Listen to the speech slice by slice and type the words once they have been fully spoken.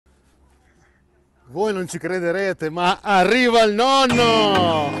Voi non ci crederete, ma arriva il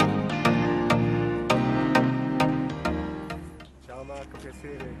nonno! Ciao Marco,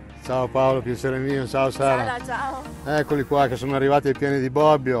 piacere. Ciao Paolo, piacere mio, ciao Sara. Ciao. Eccoli qua che sono arrivati ai piani di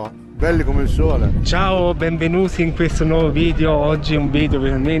Bobbio, belli come il sole. Ciao, benvenuti in questo nuovo video. Oggi è un video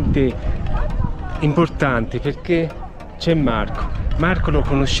veramente importante perché c'è Marco. Marco lo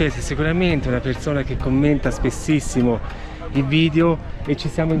conoscete sicuramente, è una persona che commenta spessissimo i video e ci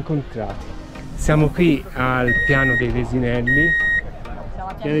siamo incontrati. Siamo qui al piano dei Resinelli.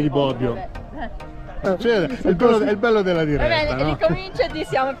 Piani di Bobbio. Cioè, è il bello della diretta, no? Ricomincia e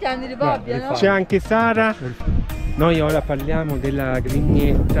siamo al piano di Bobbio, no? C'è anche Sara. Noi ora parliamo della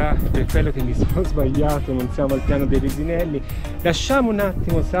Grignetta, per quello che mi sono sbagliato, non siamo al piano dei Resinelli. Lasciamo un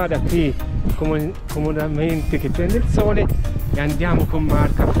attimo Sara qui comodamente che prende il sole e andiamo con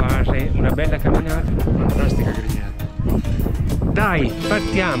Marco a fare una bella camminata. Fantastica Grignetta. Dai,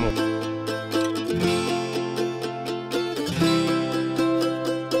 partiamo!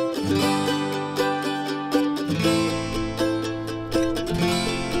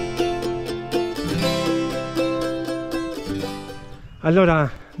 Allora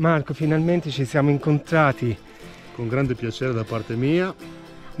Marco, finalmente ci siamo incontrati. Con grande piacere da parte mia.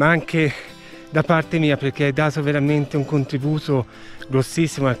 Ma anche da parte mia, perché hai dato veramente un contributo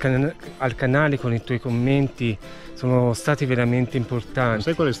grossissimo al canale con i tuoi commenti, sono stati veramente importanti.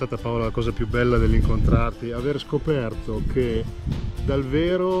 Sai qual è stata, Paola, la cosa più bella dell'incontrarti? Aver scoperto che dal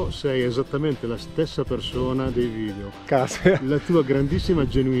vero sei esattamente la stessa persona dei video. Caso. La tua grandissima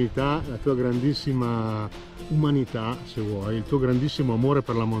genuinità, la tua grandissima umanità, se vuoi, il tuo grandissimo amore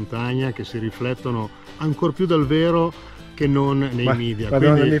per la montagna che si riflettono ancor più dal vero che non nei media.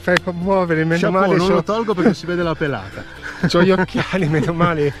 Madonna, quindi mi fai commuovere, meno male. Non lo tolgo perché si vede la pelata. C'ho gli occhiali, meno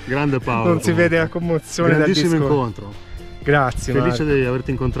male. Grande Paolo. Non si vede la commozione. Grandissimo incontro. Grazie. Felice Marco di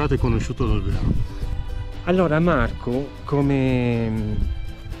averti incontrato e conosciuto dal vero. Allora Marco, come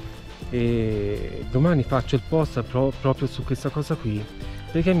domani faccio il post proprio su questa cosa qui,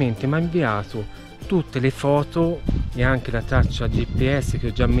 praticamente mi ha inviato tutte le foto e anche la traccia GPS che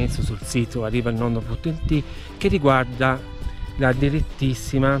ho già messo sul sito arrivalnonno.it che riguarda la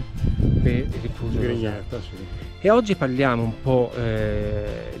Direttissima Grignetta, sì. E oggi parliamo un po'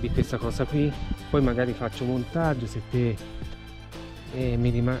 di questa cosa qui, poi magari faccio montaggio se te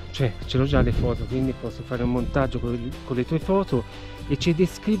cioè ce l'ho già le foto, quindi posso fare un montaggio con le tue foto e ci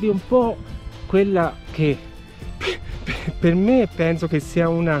descrivi un po' quella che per me penso che sia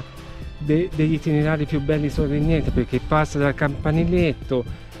una degli itinerari più belli sulla Grignetta, perché passa dal Campaniletto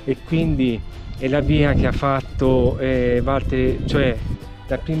e quindi è la via che ha fatto Walter, cioè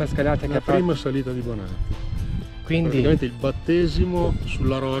la prima scalata che ha fatto, la prima salita di Bonatti, quindi praticamente il battesimo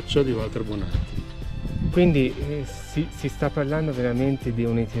sulla roccia di Walter Bonatti. Quindi si sta parlando veramente di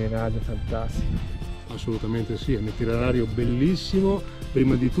un itinerario fantastico. Assolutamente sì, è un itinerario bellissimo,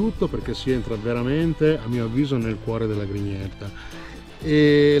 prima di tutto perché si entra veramente, a mio avviso, nel cuore della Grignetta.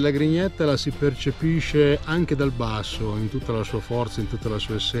 E la Grignetta la si percepisce anche dal basso, in tutta la sua forza, in tutta la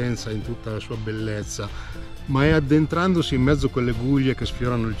sua essenza, in tutta la sua bellezza, ma è addentrandosi in mezzo a quelle guglie che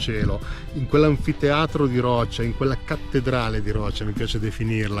sfiorano il cielo, in quell'anfiteatro di roccia, in quella cattedrale di roccia, mi piace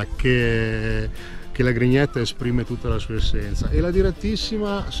definirla, che la Grignetta esprime tutta la sua essenza. E la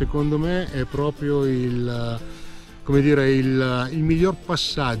Direttissima, secondo me, è proprio come dire, il miglior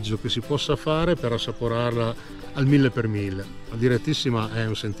passaggio che si possa fare per assaporarla al 1000%. La Direttissima è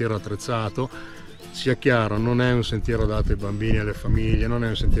un sentiero attrezzato, sia chiaro, non è un sentiero adatto ai bambini e alle famiglie, non è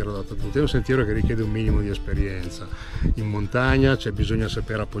un sentiero adatto a tutti, è un sentiero che richiede un minimo di esperienza. In montagna bisogna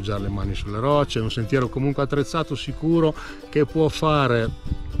sapere appoggiare le mani sulle rocce, è un sentiero comunque attrezzato, sicuro, che può fare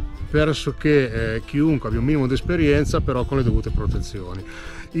pressoché chiunque abbia un minimo di esperienza, però con le dovute protezioni.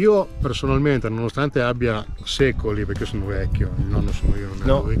 Io personalmente, nonostante abbia secoli, perché sono vecchio, il nonno sono io, non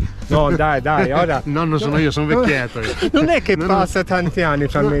è lui. No, dai, ora... Il nonno sono io, sono vecchietto. Non è che passa tanti anni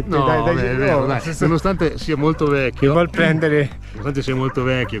tra me e te, dai. Nonostante sia molto vecchio, vuol prendere... nonostante sia molto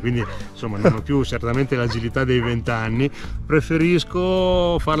vecchio, quindi insomma non ho più certamente l'agilità dei 20 anni,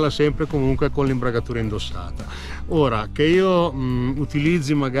 preferisco farla sempre comunque con l'imbragatura indossata. Ora, che io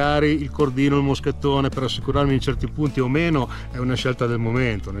utilizzi magari il cordino, il moschettone per assicurarmi in certi punti o meno, è una scelta del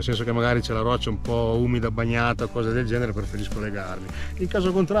momento, nel senso che magari c'è la roccia un po' umida, bagnata, cose del genere, preferisco legarli. In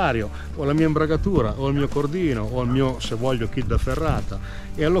caso contrario, ho la mia imbragatura, ho il mio cordino, ho il mio, se voglio, kit da ferrata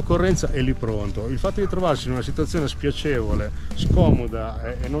e all'occorrenza è lì pronto. Il fatto di trovarsi in una situazione spiacevole,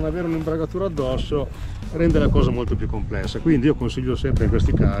 scomoda e non avere un'imbragatura addosso rende la cosa molto più complessa, quindi io consiglio sempre in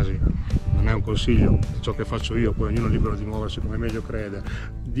questi casi non è un consiglio, ciò che faccio io, poi ognuno è libero di muoversi come meglio crede,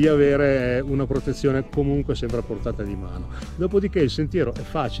 di avere una protezione comunque sempre a portata di mano. Dopodiché il sentiero è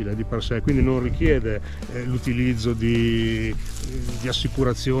facile di per sé, quindi non richiede l'utilizzo di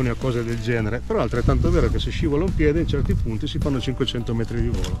assicurazioni o cose del genere, però è altrettanto vero che se scivola un piede in certi punti si fanno 500 metri di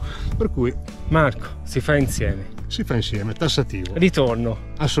volo, per cui Marco, si fa insieme. si fa insieme, tassativo. Ritorno.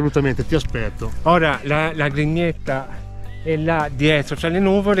 Assolutamente, ti aspetto. Ora la Grignetta è là dietro tra le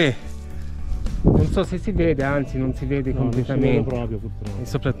nuvole, non so se si vede, anzi non si vede completamente. Non si vede proprio, purtroppo. E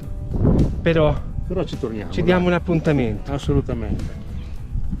soprattutto, però ci torniamo. ci diamo dai. un appuntamento. Assolutamente.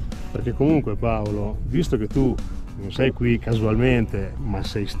 Perché comunque Paolo, visto che tu non sei qui casualmente, ma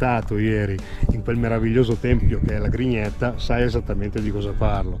sei stato ieri in quel meraviglioso tempio che è la Grignetta, sai esattamente di cosa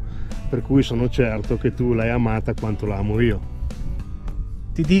parlo. Per cui sono certo che tu l'hai amata quanto la amo io.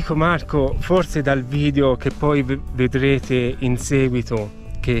 Ti dico Marco, forse dal video che poi vedrete in seguito,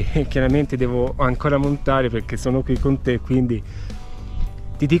 che chiaramente devo ancora montare perché sono qui con te, quindi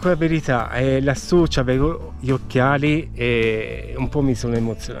ti dico la verità, lassù avevo gli occhiali e un po' mi sono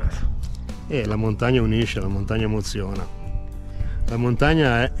emozionato. La montagna unisce, la montagna emoziona. La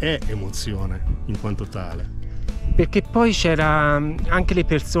montagna è emozione in quanto tale. Perché poi c'era anche le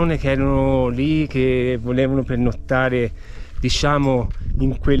persone che erano lì, che volevano pernottare, diciamo,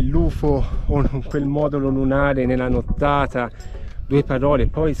 in quell'UFO o in quel modulo lunare nella nottata. Due parole,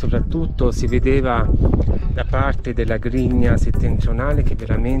 poi soprattutto si vedeva da parte della Grigna settentrionale che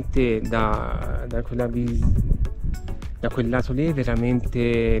veramente da quel lato lì è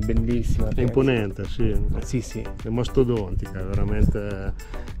veramente bellissima. È imponente, sì. Sì. È mastodontica, veramente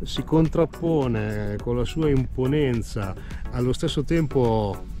si contrappone con la sua imponenza, allo stesso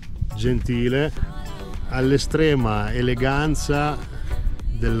tempo gentile, all'estrema eleganza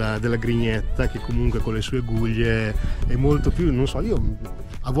della Grignetta, che comunque con le sue guglie è molto più, non so, io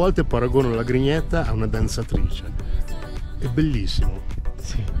a volte paragono la Grignetta a una danzatrice. È bellissimo.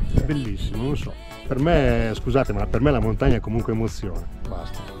 Sì. È bellissimo, non so. Per me, scusate, ma per me la montagna è comunque emozione,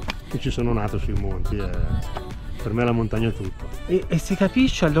 basta. Io ci sono nato sui monti e per me la montagna è tutto. E si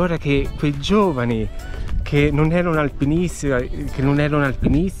capisce allora che quei giovani che non erano alpinisti, non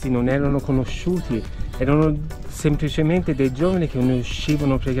erano conosciuti, erano semplicemente dei giovani che ne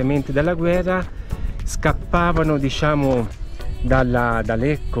uscivano praticamente dalla guerra, scappavano, diciamo, da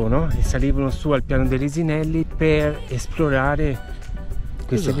Lecco, no? E salivano su al piano dei Resinelli per esplorare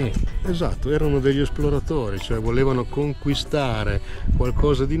queste vette. Esatto, erano degli esploratori, cioè volevano conquistare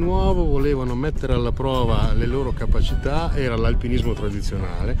qualcosa di nuovo, volevano mettere alla prova le loro capacità. Era l'alpinismo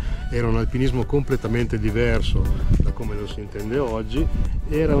tradizionale, era un alpinismo completamente diverso da come lo si intende oggi,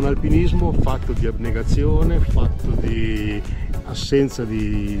 era un alpinismo fatto di abnegazione, fatto di assenza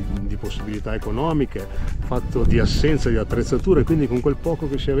di possibilità economiche, fatto di assenza di attrezzature, quindi con quel poco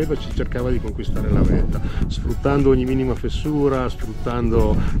che si aveva ci cercava di conquistare la vetta, sfruttando ogni minima fessura,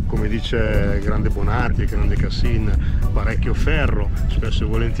 sfruttando, come dice grande Bonatti, grande Cassin, parecchio ferro, spesso e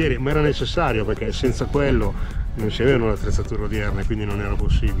volentieri, ma era necessario perché senza quello non si avevano le attrezzature odierne, quindi non era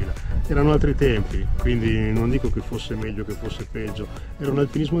possibile. Erano altri tempi, quindi non dico che fosse meglio, che fosse peggio, era un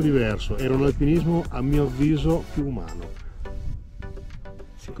alpinismo diverso, era un alpinismo a mio avviso più umano.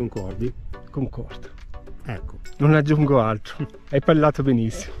 Si concordi? Concordo. Ecco. Non aggiungo altro, hai parlato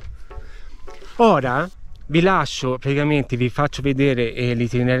benissimo. Ora vi lascio, praticamente vi faccio vedere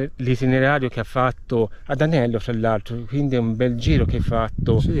l'itinerario che ha fatto ad Anello, fra l'altro, quindi è un bel giro che hai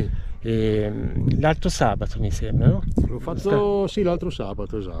fatto. Sì. L'altro sabato mi sembra, no? L'ho fatto sì, l'altro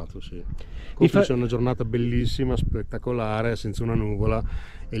sabato, esatto, sì. C'è una giornata bellissima, spettacolare, senza una nuvola,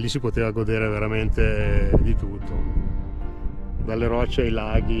 e lì si poteva godere veramente di tutto. Dalle rocce ai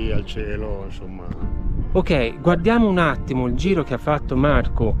laghi, al cielo, insomma. Ok, guardiamo un attimo il giro che ha fatto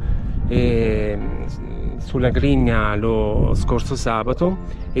Marco sulla Grigna lo scorso sabato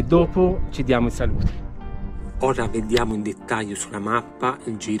e dopo ci diamo i saluti. Ora vediamo in dettaglio sulla mappa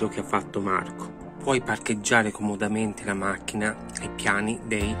il giro che ha fatto Marco. Puoi parcheggiare comodamente la macchina ai piani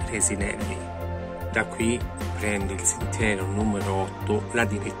dei Resinelli. Da qui prendi il sentiero numero 8, la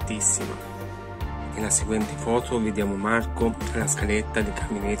Direttissima. Nella seguente foto vediamo Marco alla scaletta del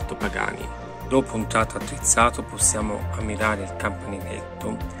caminetto Pagani. Dopo un tratto attrezzato possiamo ammirare il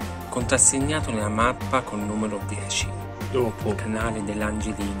campaniletto contrassegnato nella mappa con numero 10. Dopo il canale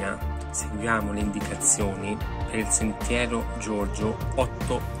dell'Angelina seguiamo le indicazioni per il sentiero Giorgio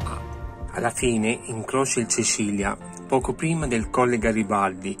 8A. Alla fine incrocia il Cecilia, poco prima del Colle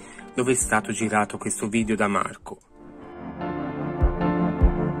Garibaldi, dove è stato girato questo video da Marco.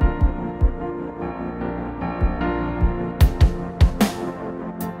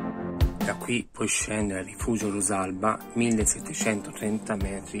 qui puoi scendere al rifugio Rosalba, 1730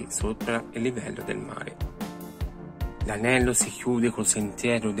 metri sopra il livello del mare. L'anello si chiude col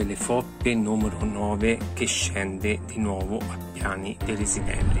sentiero delle Foppe numero 9 che scende di nuovo a Piani dei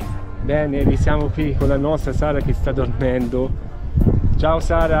Resinelli. Bene, risiamo qui con la nostra Sara che sta dormendo. Ciao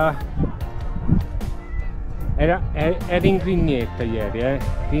Sara! Era in Grignetta ieri,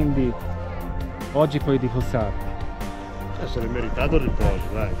 quindi oggi puoi riposarti. Se l'è meritato il riposo,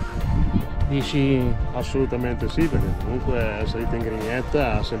 dai. Dici? Assolutamente sì, perché comunque la salita in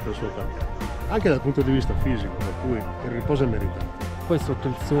Grignetta ha sempre il suo capo. Anche dal punto di vista fisico, per cui il riposo è meritato. Poi sotto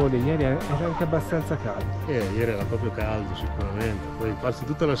il sole, ieri era anche abbastanza caldo. Ieri era proprio caldo sicuramente, poi passi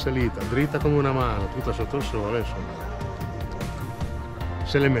tutta la salita, dritta come una mano, tutta sotto il sole, insomma,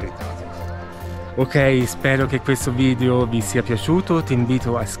 se l'è meritato. Ok, spero che questo video vi sia piaciuto, ti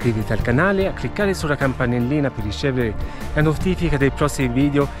invito a iscriverti al canale, a cliccare sulla campanellina per ricevere la notifica dei prossimi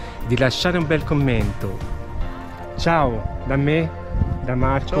video e di lasciare un bel commento. Ciao da me, da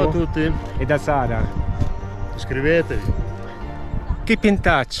Marco. Ciao a tutti e da Sara. Iscrivetevi. Keep in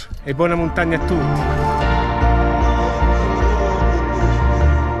touch e buona montagna a tutti.